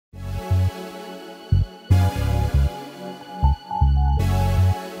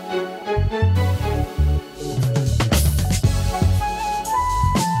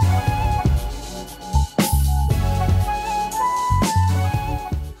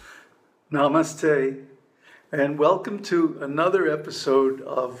Namaste, and welcome to another episode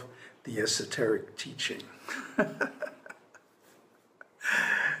of the Esoteric teaching.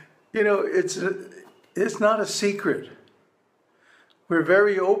 You know, it's not a secret. We're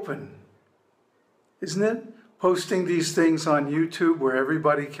very open, isn't it? Posting these things on YouTube where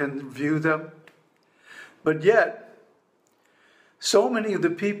everybody can view them. But yet, so many of the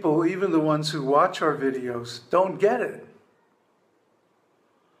people, even the ones who watch our videos, don't get it.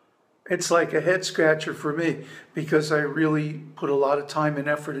 It's like a head scratcher for me because I really put a lot of time and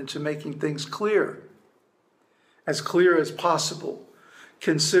effort into making things clear as possible,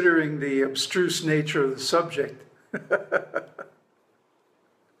 considering the abstruse nature of the subject.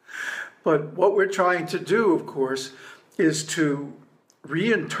 But what we're trying to do, of course, is to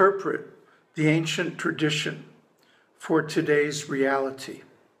reinterpret the ancient tradition for today's reality.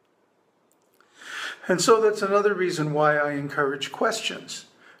 And so that's another reason why I encourage questions.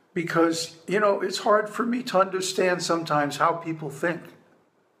 Because, you know, it's hard for me to understand sometimes how people think.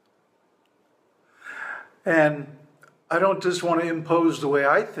 And I don't just want to impose the way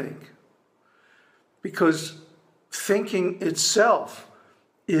I think, because thinking itself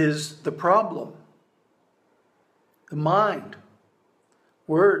is the problem. The mind,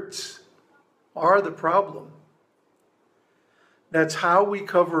 words are the problem. That's how we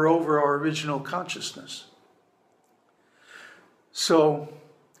cover over our original consciousness. So,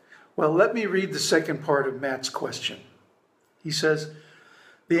 well, let me read the second part of Matt's question. He says,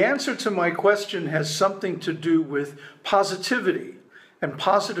 the answer to my question has something to do with positivity and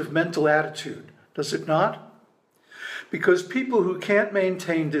positive mental attitude, does it not? Because people who can't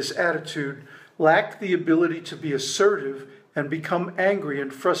maintain this attitude lack the ability to be assertive and become angry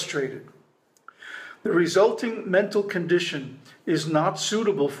and frustrated. The resulting mental condition is not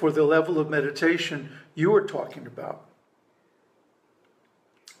suitable for the level of meditation you are talking about.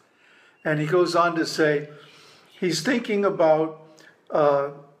 And he goes on to say, he's thinking about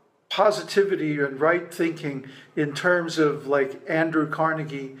positivity and right thinking in terms of like Andrew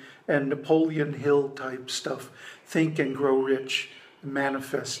Carnegie and Napoleon Hill type stuff. Think and grow rich,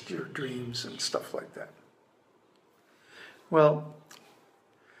 manifest your dreams and stuff like that. Well,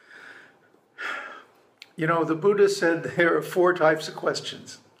 you know, the Buddha said there are 4 types of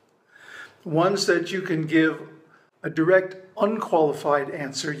questions. Ones that you can give a direct, unqualified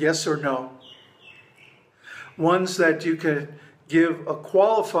answer, yes or no. Ones that you can give a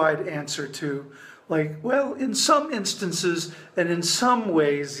qualified answer to, like, well, in some instances and in some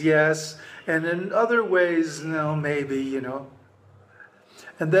ways, yes, and in other ways, no, maybe, you know.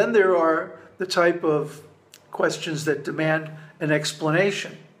 And then there are the type of questions that demand an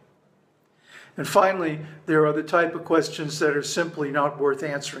explanation. And finally, there are the type of questions that are simply not worth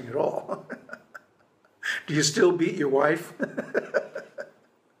answering at all. Do you still beat your wife?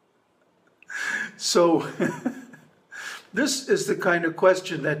 So, this is the kind of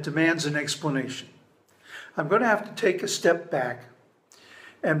question that demands an explanation. I'm going to have to take a step back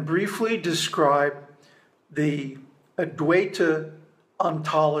and briefly describe the Advaita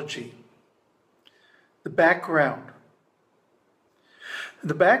ontology, the background.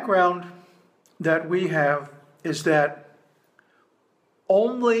 The background that we have is that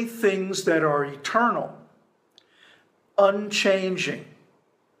only things that are eternal, unchanging,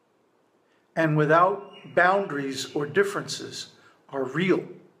 and without boundaries or differences are real.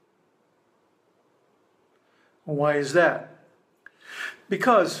 Why is that?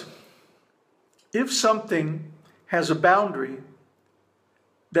 Because if something has a boundary,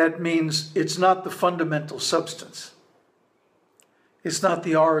 that means it's not the fundamental substance. It's not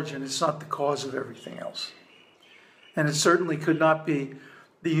the origin, it's not the cause of everything else. And it certainly could not be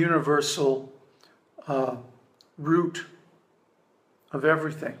the universal root of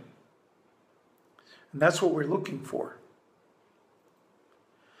everything. And that's what we're looking for.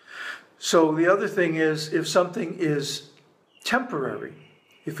 So the other thing is, if something is temporary,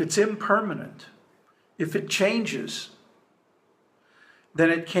 if it's impermanent, if it changes, then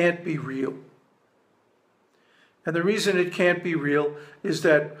it can't be real. And the reason it can't be real is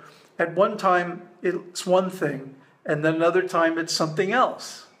that at one time it's one thing, and then another time it's something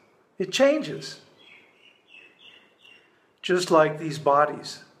else. It changes. Just like these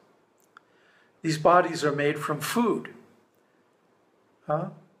bodies. These bodies are made from food.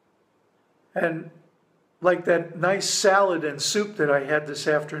 And like that nice salad and soup that I had this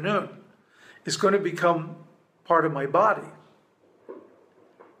afternoon is going to become part of my body.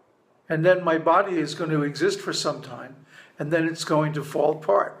 And then my body is going to exist for some time, and then it's going to fall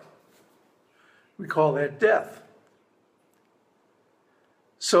apart. We call that death.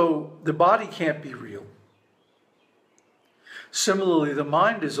 So the body can't be real. Similarly, the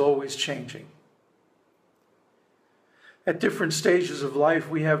mind is always changing. At different stages of life,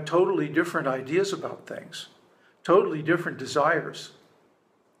 we have totally different ideas about things, totally different desires,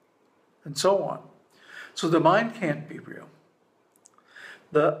 and so on. So the mind can't be real.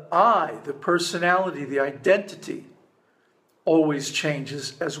 The I, the personality, the identity, always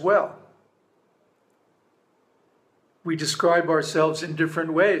changes as well. We describe ourselves in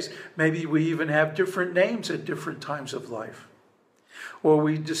different ways. Maybe we even have different names at different times of life. Or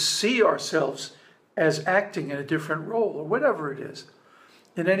we just see ourselves as acting in a different role, or whatever it is.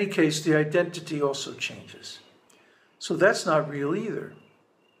 In any case, the identity also changes. So that's not real either.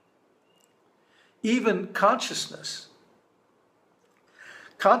 Even consciousness.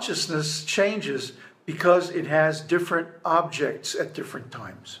 Consciousness changes because it has different objects at different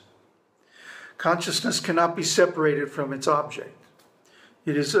times. Consciousness cannot be separated from its object.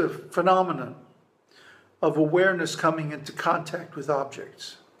 It is a phenomenon of awareness coming into contact with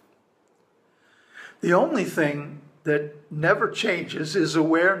objects. The only thing that never changes is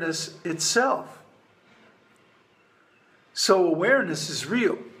awareness itself. So awareness is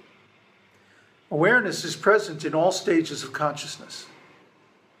real. Awareness is present in all stages of consciousness.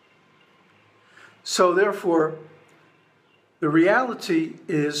 So therefore, the reality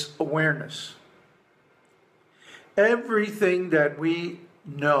is awareness. Everything that we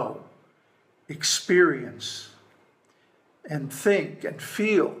know, experience, and think and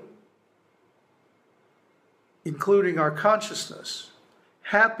feel, including our consciousness,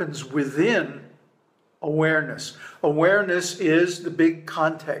 happens within awareness. Awareness is the big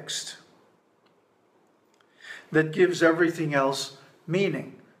context that gives everything else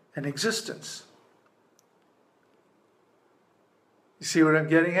meaning and existence. You see what I'm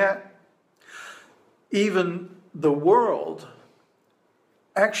getting at? Even the world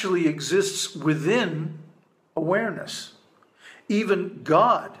actually exists within awareness. Even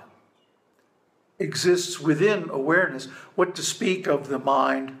God exists within awareness. What to speak of the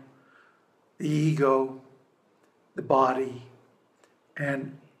mind, the ego, the body,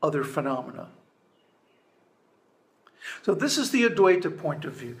 and other phenomena. So this is the Advaita point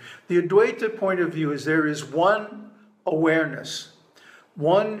of view. The Advaita point of view is there is one awareness,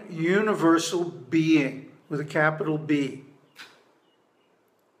 one universal being with a capital B.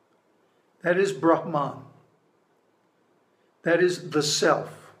 That is Brahman. That is the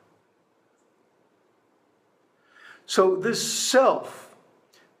self. So this self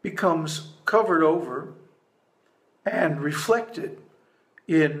becomes covered over and reflected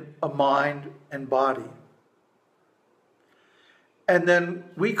in a mind and body. And then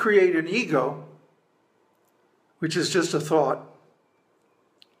we create an ego, which is just a thought.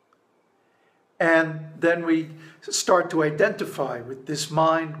 And then we start to identify with this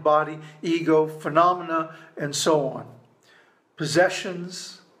mind, body, ego, phenomena, and so on.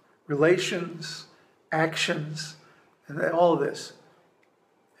 Possessions, relations, actions, and all of this.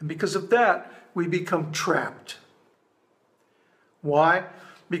 And because of that, we become trapped. Why?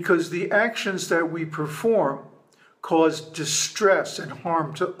 Because the actions that we perform cause distress and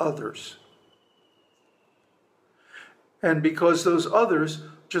harm to others. And because those others,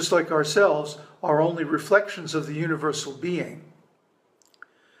 just like ourselves, are only reflections of the universal being,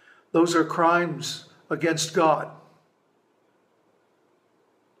 those are crimes against God.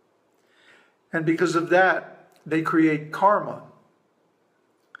 And because of that, they create karma.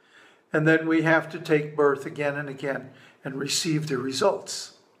 And then we have to take birth again and again and receive the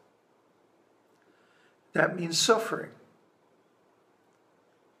results. That means suffering.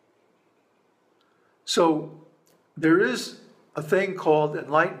 So there is a thing called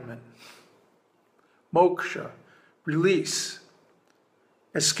enlightenment, moksha, release,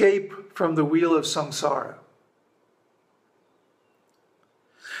 escape from the wheel of samsara.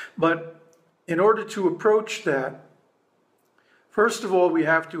 But in order to approach that, first of all, we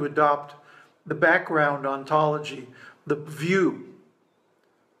have to adopt the background ontology, the view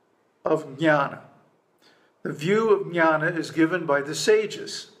of jnana. The view of jnana is given by the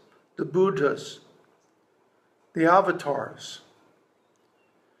sages, the Buddhas, the avatars,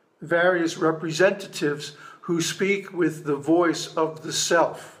 the various representatives who speak with the voice of the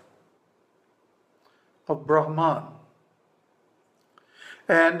self, of Brahman,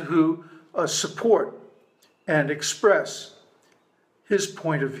 and who support and express his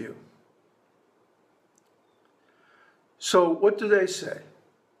point of view. So what do they say?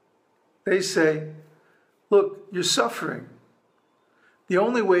 They say, look, you're suffering. The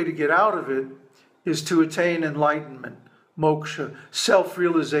only way to get out of it is to attain enlightenment, moksha,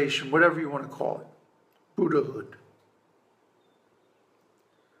 self-realization, whatever you want to call it, Buddhahood.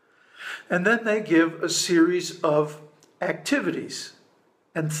 And then they give a series of activities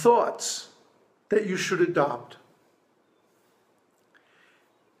and thoughts that you should adopt.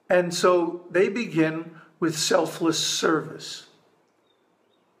 And so they begin with selfless service.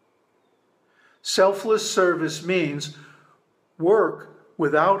 Selfless service means work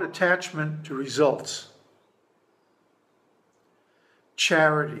without attachment to results.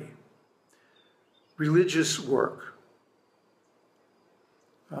 Charity, religious work,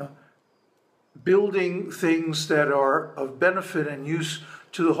 building things that are of benefit and use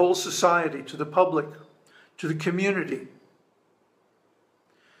to the whole society, to the public, to the community.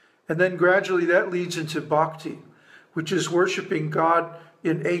 And then gradually that leads into bhakti, which is worshiping God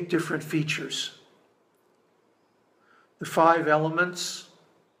in 8 different features. The 5 elements,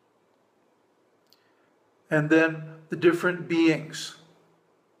 and then the different beings.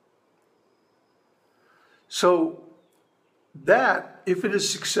 So that, if it is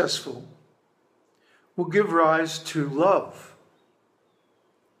successful, will give rise to love.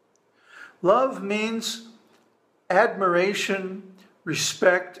 Love means admiration,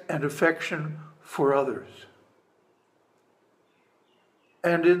 respect, and affection for others.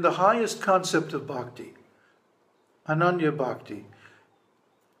 And in the highest concept of bhakti, Ananya Bhakti,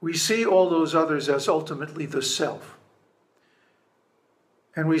 we see all those others as ultimately the self.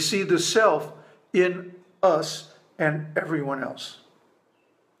 And we see the self in us and everyone else.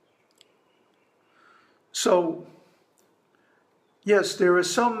 So, yes, there are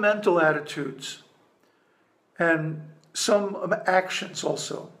some mental attitudes and some actions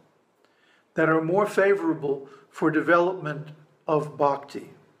also that are more favorable for development of bhakti.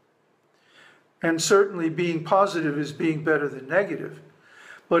 And certainly being positive is being better than negative.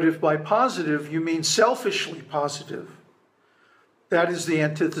 But if by positive you mean selfishly positive, that is the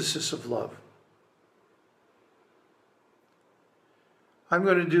antithesis of love. I'm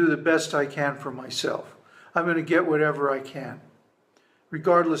going to do the best I can for myself. I'm going to get whatever I can,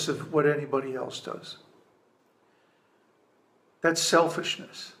 regardless of what anybody else does. That's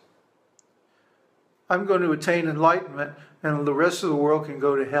selfishness. I'm going to attain enlightenment and the rest of the world can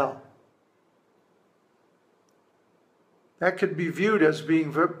go to hell. That could be viewed as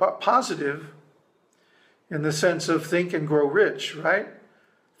being very positive in the sense of think and grow rich, right?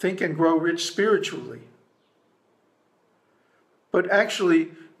 Think and grow rich spiritually. But actually,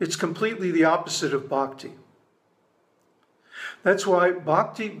 it's completely the opposite of bhakti. That's why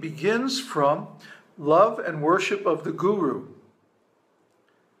bhakti begins from love and worship of the Guru.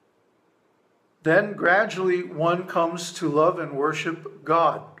 Then gradually one comes to love and worship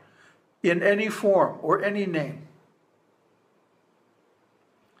God in any form or any name.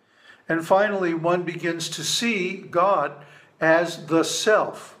 And finally, one begins to see God as the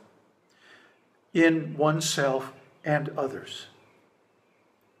self in oneself and others.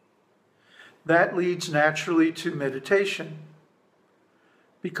 That leads naturally to meditation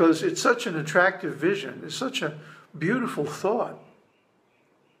because it's such an attractive vision, it's such a beautiful thought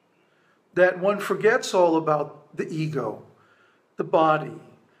that one forgets all about the ego, the body,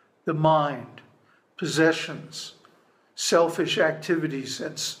 the mind, possessions, selfish activities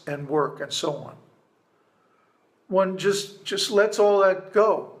and work and so on. One just lets all that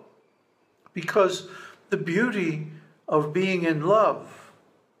go because the beauty of being in love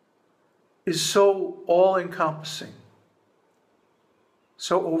is so all-encompassing,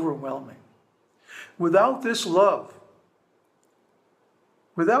 so overwhelming. Without this love,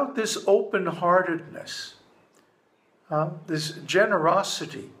 without this open-heartedness, this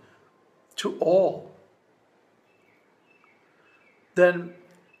generosity to all, then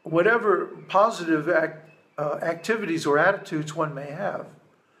whatever positive activities or attitudes one may have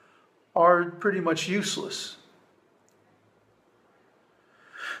are pretty much useless.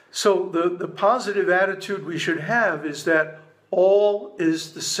 So the positive attitude we should have is that all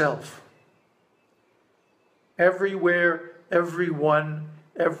is the self. Everywhere, everyone,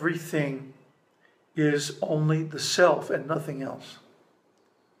 everything is only the self and nothing else.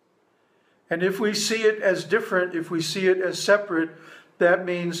 And if we see it as different, if we see it as separate, that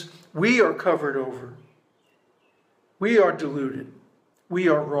means we are covered over. We are deluded. We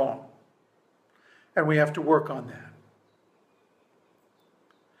are wrong. And we have to work on that.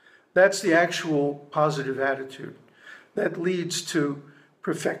 That's the actual positive attitude that leads to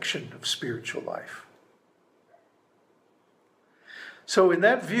perfection of spiritual life. So in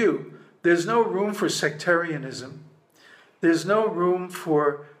that view, there's no room for sectarianism. There's no room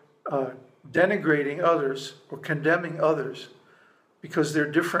for denigrating others or condemning others because they're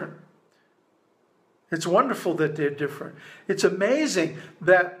different. It's wonderful that they're different. It's amazing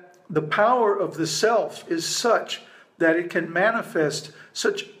that the power of the self is such that it can manifest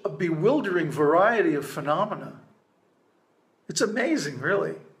such a bewildering variety of phenomena. It's amazing,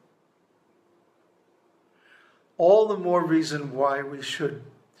 really. All the more reason why we should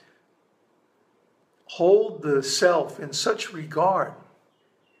hold the self in such regard.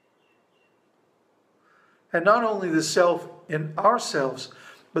 And not only the self in ourselves,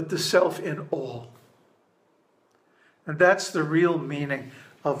 but the self in all. And that's the real meaning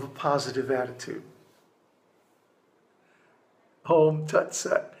of a positive attitude. Om Tat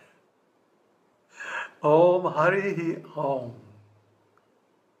Sat. Om Hari Om.